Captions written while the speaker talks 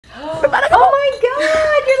Oh my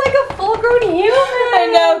god, you're like a full-grown human. I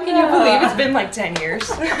know, can you believe it's been like 10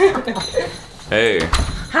 years? Hey.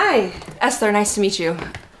 Hi, Esther, nice to meet you.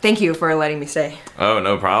 Thank you for letting me stay. Oh,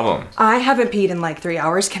 no problem. I haven't peed in like 3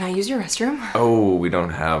 hours. Can I use your restroom? Oh, we don't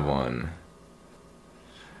have one.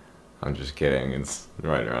 I'm just kidding. It's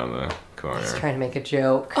right around the corner. He's trying to make a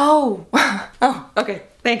joke. Oh, oh, okay,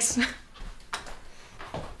 thanks. Do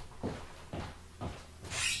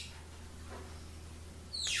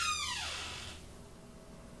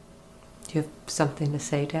you have something to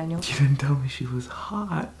say, Daniel? You didn't tell me she was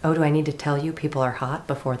hot. Oh, do I need to tell you people are hot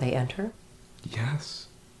before they enter? Yes.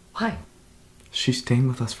 Why? She's staying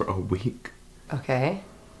with us for a week. Okay.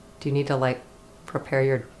 Do you need to, like, prepare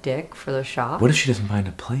your dick for the shop? What if she doesn't find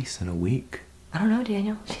a place in a week? I don't know,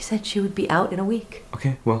 Daniel. She said she would be out in a week.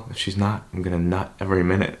 Okay, well, if she's not, I'm gonna nut every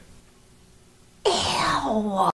minute. Ew!